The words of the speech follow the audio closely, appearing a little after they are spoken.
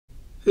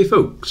Hey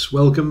folks,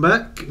 welcome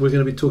back. We're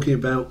going to be talking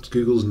about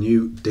Google's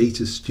new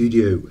Data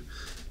Studio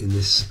in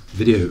this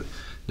video.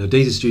 Now,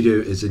 Data Studio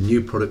is a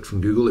new product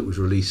from Google. It was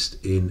released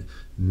in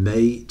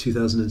May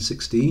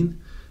 2016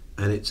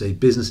 and it's a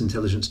business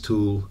intelligence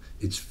tool.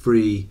 It's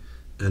free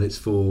and it's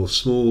for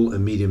small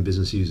and medium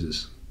business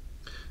users.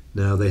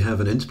 Now, they have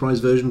an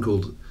enterprise version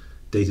called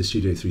Data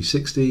Studio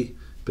 360,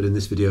 but in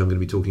this video I'm going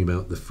to be talking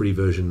about the free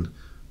version,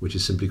 which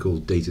is simply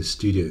called Data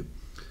Studio.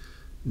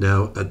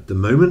 Now, at the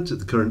moment, at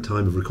the current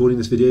time of recording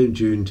this video,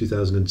 June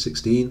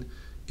 2016,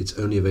 it's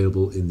only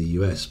available in the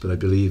US, but I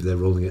believe they're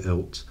rolling it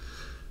out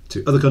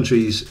to other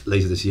countries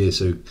later this year.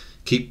 So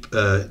keep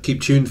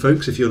tuned,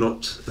 folks, if you're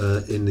not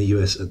in the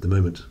US at the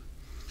moment.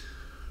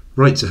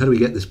 Right, so how do we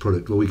get this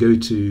product? Well, we go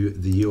to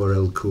the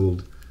URL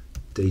called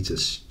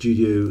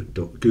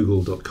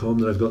datastudio.google.com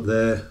that I've got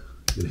there.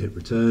 I'm going to hit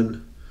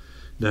return.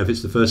 Now, if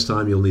it's the first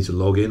time, you'll need to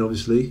log in,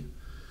 obviously,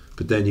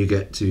 but then you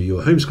get to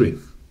your home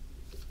screen.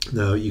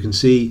 Now you can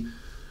see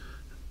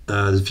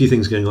there's a few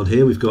things going on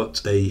here. We've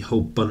got a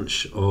whole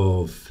bunch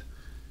of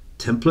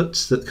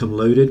templates that come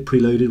loaded,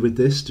 preloaded with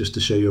this, just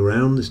to show you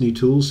around this new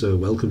tool. So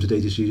welcome to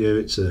Data Studio.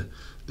 It's a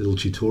little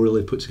tutorial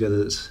they put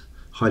together that's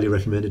highly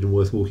recommended and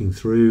worth walking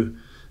through,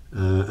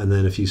 and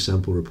then a few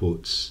sample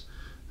reports.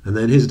 And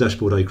then here's a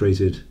dashboard I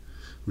created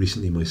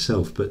recently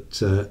myself,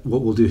 but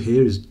what we'll do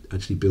here is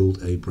actually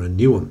build a brand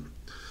new one.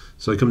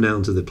 So I come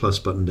down to the plus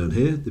button down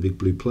here, the big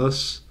blue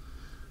plus.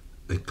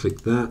 I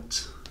click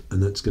that,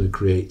 and that's going to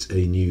create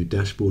a new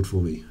dashboard for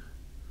me.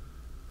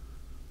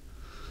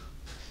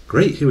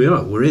 Great, here we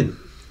are, we're in.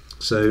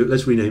 So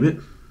let's rename it.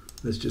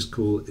 Let's just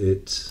call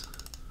it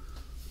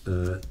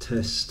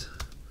Test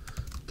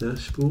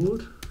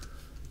Dashboard.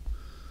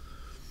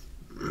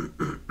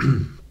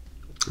 Now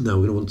we're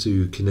going to want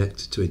to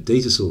connect to a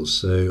data source.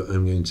 So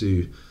I'm going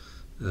to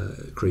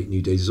create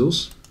new data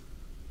source.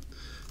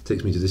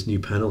 Takes me to this new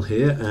panel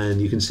here,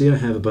 and you can see I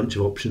have a bunch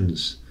of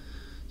options.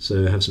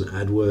 So I have some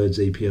AdWords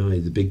API,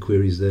 the big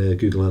queries there,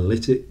 Google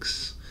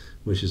Analytics,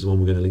 which is the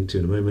one we're going to link to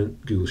in a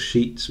moment, Google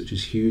Sheets, which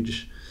is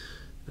huge,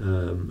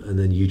 and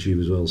then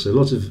YouTube as well. So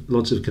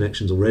lots of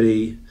connections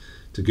already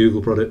to Google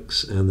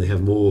products, and they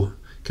have more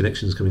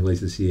connections coming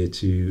later this year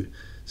to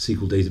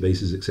SQL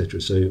databases,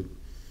 etc. So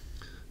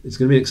it's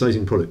going to be an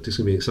exciting product. It's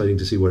going to be exciting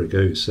to see where it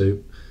goes. So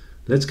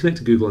let's connect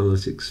to Google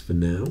Analytics for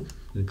now.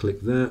 I'm going to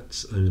click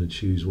that. I'm going to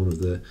choose one of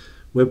the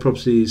web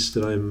properties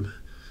that I'm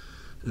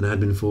an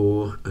admin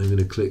for. I'm going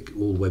to click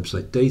all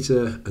website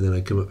data, and then I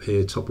come up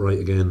here top right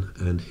again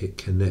and hit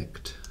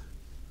connect,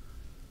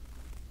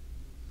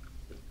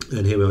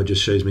 and here it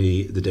just shows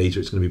me the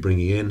data it's going to be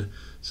bringing in,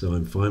 so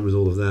I'm fine with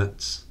all of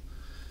that.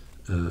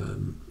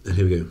 And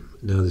here we go.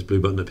 Now this blue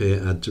button up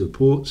here, add to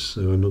reports,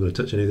 so I'm not going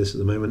to touch any of this at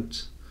the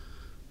moment.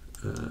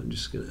 I'm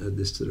just going to add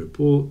this to the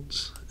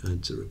report,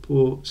 add to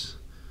report,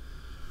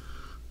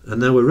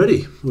 and now we're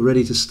ready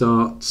to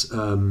start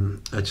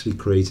actually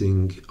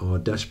creating our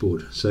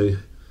dashboard. So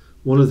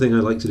one of the things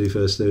I'd like to do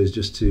first, though, is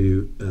just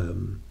to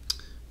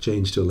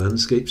change to a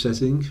landscape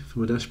setting for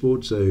my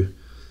dashboard. So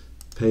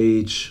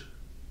page,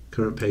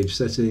 current page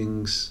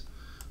settings,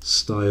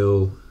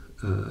 style,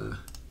 and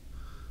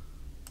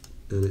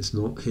it's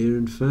not here,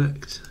 in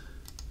fact.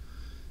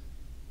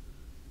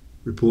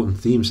 Report and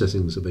theme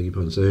settings, I beg your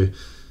pardon. So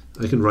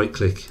I can right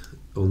click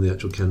on the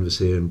actual canvas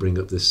here and bring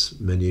up this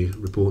menu,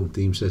 report and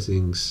theme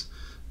settings,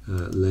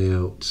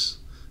 layouts,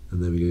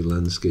 and there we go,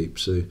 landscape.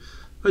 So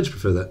I just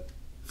prefer that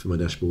for my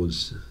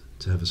dashboards,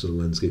 to have a sort of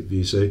landscape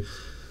view. So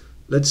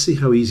let's see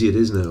how easy it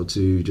is now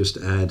to just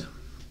add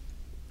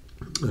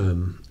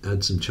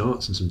some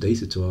charts and some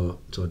data to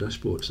our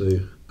dashboard. So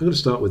I'm going to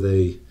start with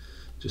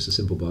just a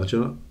simple bar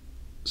chart.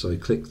 So I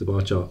click the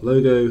bar chart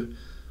logo,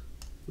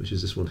 which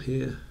is this one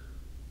here,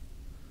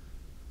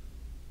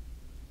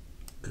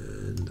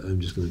 and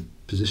I'm just going to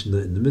position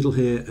that in the middle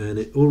here, and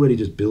it already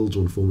just builds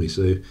one for me.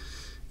 So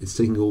it's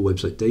taking all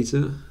website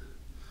data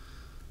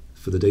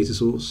for the data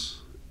source.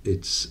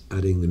 It's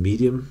adding the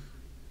medium,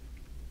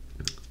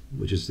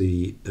 which is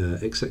the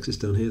x-axis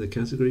down here, the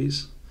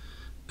categories,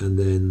 and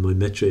then my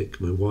metric,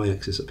 my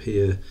y-axis up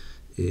here,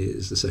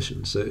 is the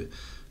session. So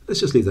let's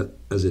just leave that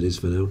as it is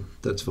for now.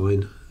 That's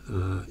fine.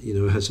 You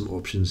know, I have some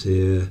options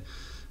here.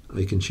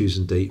 I can choose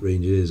some date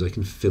ranges. I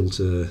can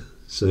filter.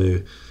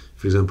 So,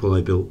 for example,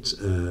 I built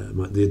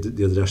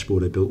the other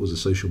dashboard I built was a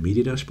social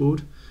media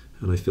dashboard,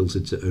 and I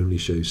filtered to only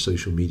show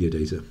social media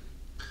data.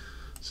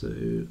 So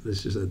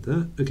let's just add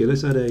that. Okay,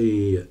 let's add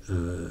a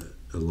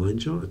line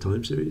chart, a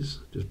time series.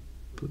 Just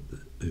put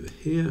that over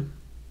here.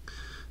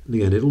 And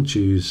again, it'll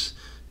choose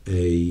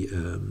a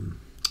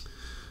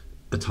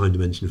time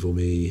dimension for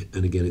me.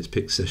 And again, it's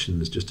picked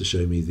sessions just to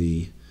show me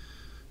the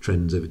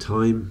trends over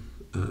time.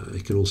 I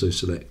can also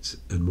select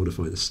and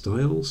modify the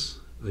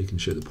styles. I can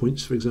show the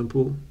points, for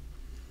example.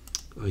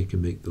 I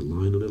can make the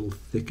line a little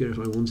thicker if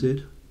I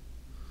wanted.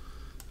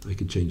 I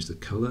could change the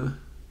color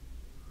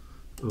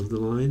of the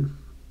line.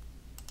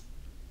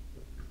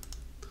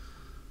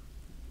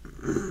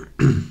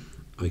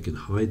 I can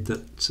hide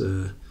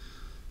that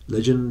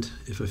legend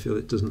if I feel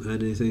it doesn't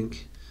add anything.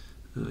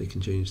 You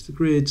can change the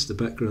grids, the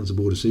backgrounds, the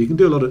borders. So you can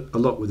do a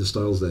lot with the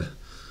styles there.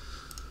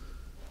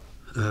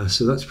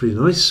 So that's pretty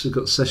nice. We've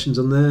got sessions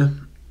on there.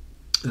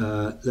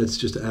 Let's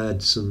just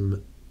add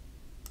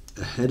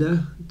a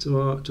header to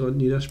our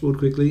new dashboard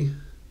quickly.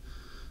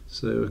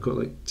 So I'd quite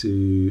like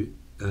to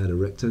add a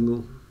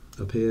rectangle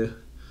up here,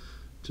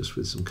 just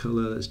with some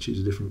colour. Let's choose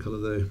a different colour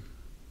though.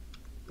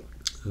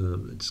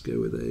 Let's go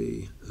with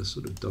a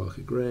sort of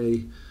darker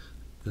grey,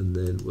 and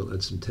then we'll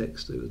add some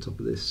text over the top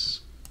of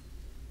this.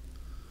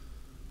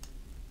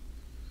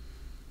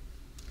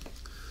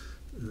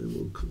 And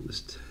we'll call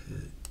this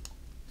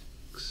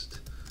text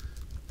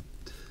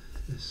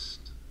test.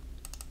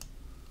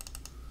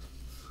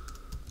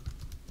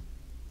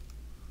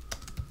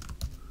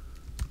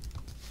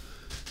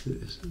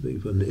 Yes, the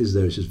big button is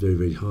there, it's just very,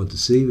 very hard to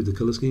see with the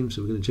colour scheme,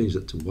 so we're going to change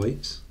that to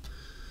white,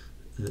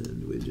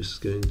 and we're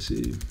just going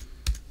to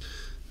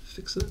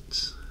fix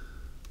that.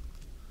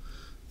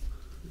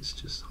 Let's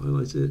just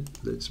highlight it,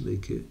 let's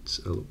make it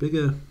a lot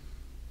bigger.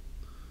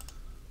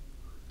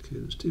 Okay,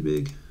 that's too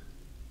big.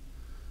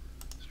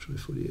 Let's try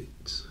 48.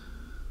 Let's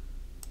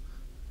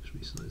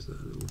resize that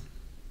a little.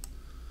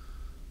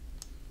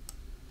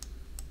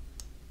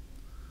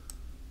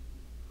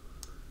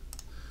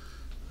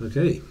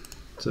 Okay.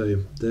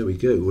 So there we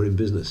go, we're in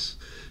business.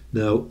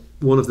 Now,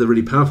 one of the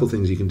really powerful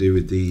things you can do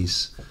with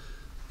these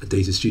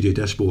Data Studio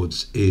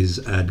dashboards is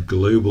add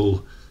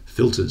global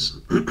filters.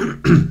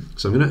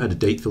 So I'm going to add a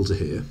date filter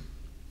here.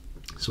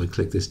 So I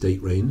click this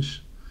date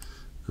range.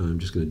 I'm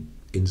just going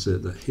to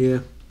insert that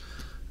here.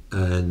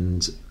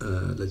 And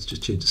let's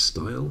just change the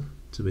style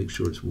to make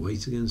sure it's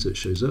white again so it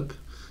shows up.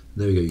 And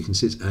there we go, you can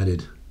see it's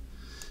added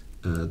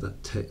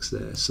that text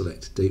there,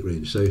 select date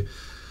range. So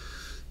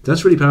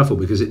that's really powerful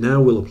because it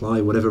now will apply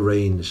whatever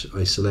range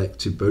I select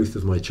to both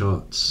of my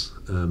charts.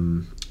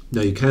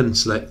 Now you can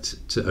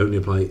select to only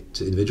apply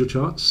to individual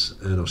charts,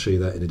 and I'll show you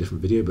that in a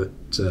different video, but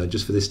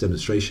just for this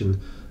demonstration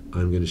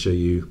I'm going to show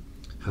you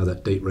how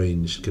that date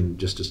range can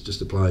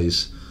just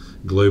applies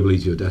globally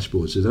to your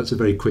dashboard. So that's a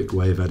very quick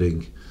way of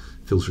adding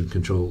filtering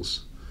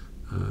controls.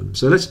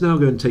 So let's now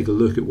go and take a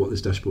look at what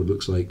this dashboard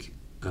looks like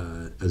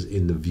as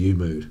in the view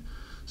mode.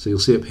 So you'll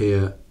see up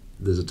here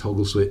there's a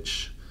toggle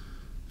switch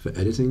for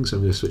editing, so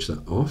I'm going to switch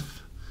that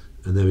off,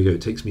 and there we go,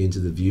 it takes me into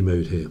the view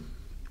mode here,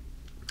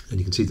 and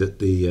you can see that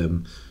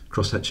the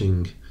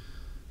cross-hatching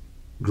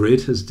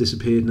grid has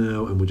disappeared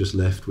now, and we're just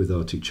left with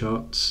our two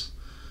charts.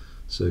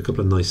 So a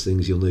couple of nice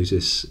things you'll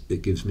notice: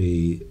 it gives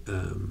me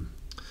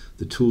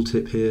the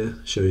tooltip here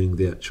showing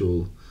the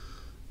actual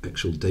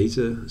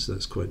data, so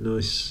that's quite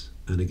nice,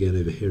 and again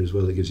over here as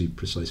well it gives you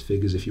precise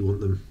figures if you want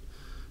them.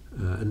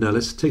 And now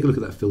let's take a look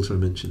at that filter I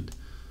mentioned.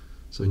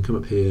 So I can come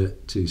up here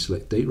to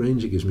select date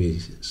range, it gives me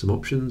some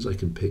options. I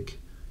can pick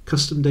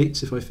custom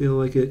dates if I feel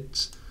like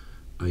it.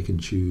 I can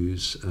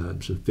choose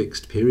some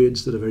fixed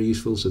periods that are very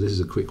useful, so this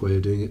is a quick way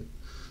of doing it.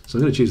 So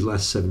I'm going to choose the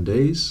last 7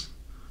 days.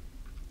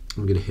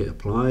 I'm going to hit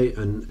apply,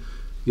 and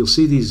you'll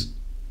see these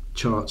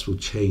charts will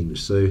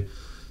change. So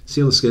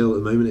see on the scale at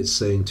the moment it's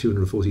saying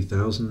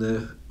 240,000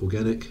 there,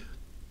 organic,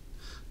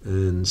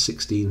 and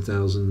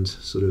 16,000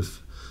 sort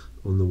of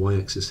on the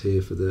y-axis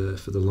here for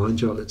the line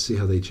chart. Let's see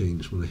how they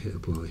change when I hit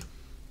apply.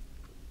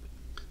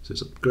 So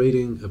it's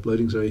uploading,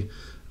 sorry.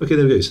 Okay,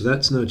 there we go. So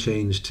that's now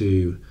changed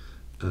to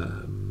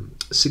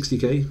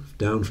 60k,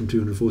 down from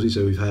 240.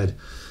 So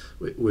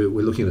we're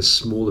looking at a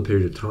smaller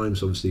period of time.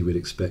 So obviously we'd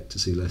expect to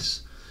see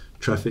less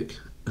traffic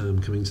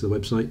coming to the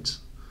website.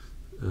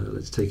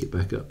 Let's take it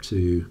back up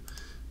to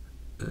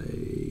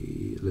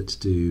let's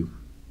do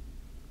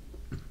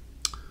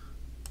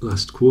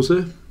last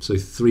quarter. So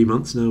 3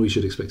 months now. We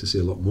should expect to see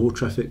a lot more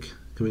traffic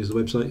coming to the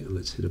website. And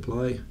let's hit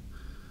apply.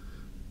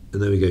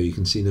 And there we go, you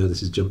can see now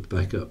this has jumped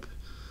back up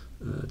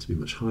to be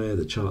much higher.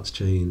 The chart's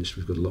changed,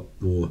 we've got a lot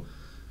more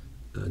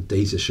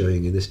data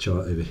showing in this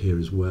chart over here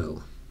as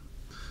well.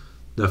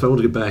 Now if I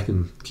want to go back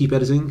and keep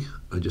editing,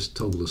 I just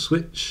toggle the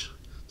switch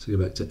to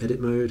go back to edit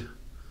mode,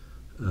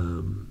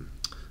 and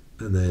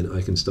then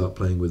I can start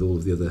playing with all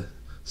of the other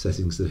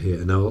settings that are here.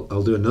 And now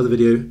I'll do another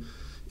video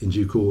in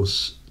due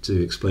course to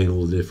explain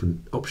all the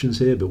different options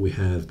here, but we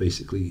have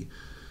basically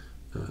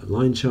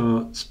line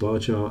charts, bar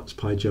charts,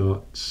 pie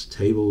charts,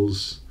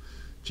 tables,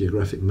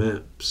 geographic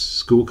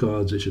maps,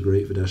 scorecards, which are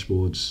great for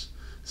dashboards,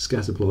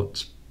 scatter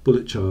plots,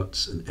 bullet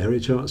charts, and area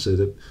charts. So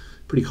the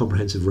pretty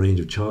comprehensive range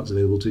of charts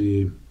available to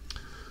you.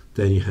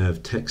 Then you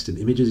have text and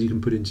images you can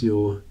put into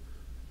your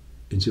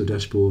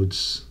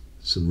dashboards,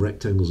 some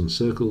rectangles and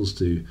circles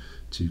to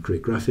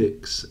create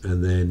graphics,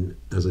 and then,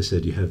 as I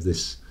said, you have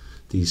these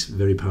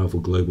very powerful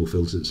global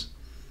filters.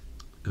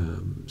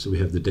 So we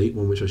have the date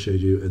one, which I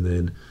showed you, and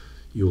then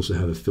you also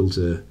have a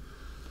filter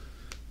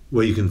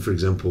where you can, for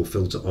example,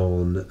 filter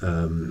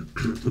on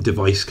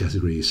device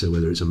categories. So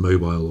whether it's a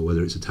mobile or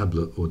whether it's a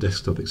tablet or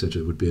desktop,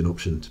 etc., would be an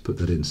option to put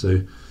that in.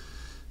 So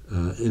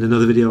in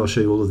another video, I'll show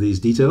you all of these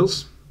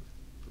details.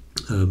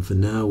 For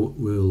now,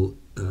 we'll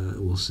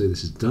say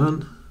this is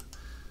done.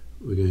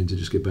 We're going to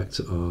just get back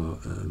to our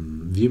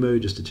view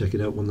mode just to check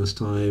it out one last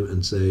time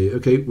and say,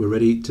 okay, we're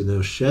ready to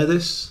now share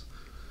this.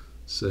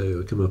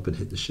 So I come up and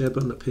hit the share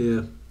button up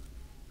here,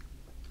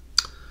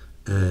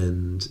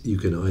 and you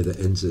can either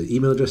enter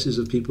email addresses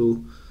of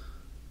people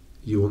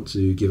you want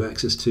to give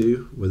access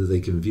to, whether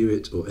they can view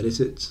it or edit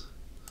it,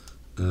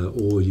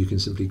 or you can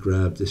simply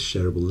grab this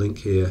shareable link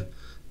here,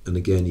 and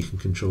again you can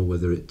control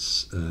whether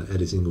it's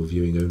editing or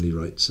viewing only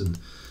rights, and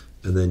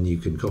then you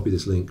can copy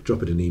this link,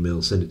 drop it in an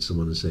email, send it to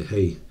someone and say,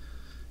 hey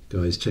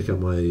guys, check out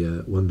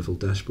my wonderful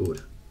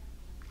dashboard.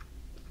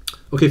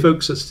 Okay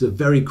folks, that's a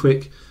very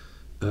quick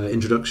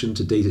introduction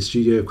to Data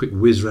Studio, a quick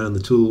whiz around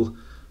the tool.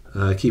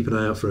 Keep an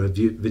eye out for a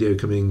video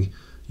coming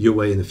your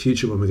way in the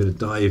future when we're going to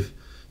dive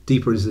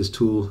deeper into this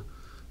tool.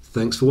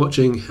 Thanks for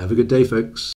watching. Have a good day, folks.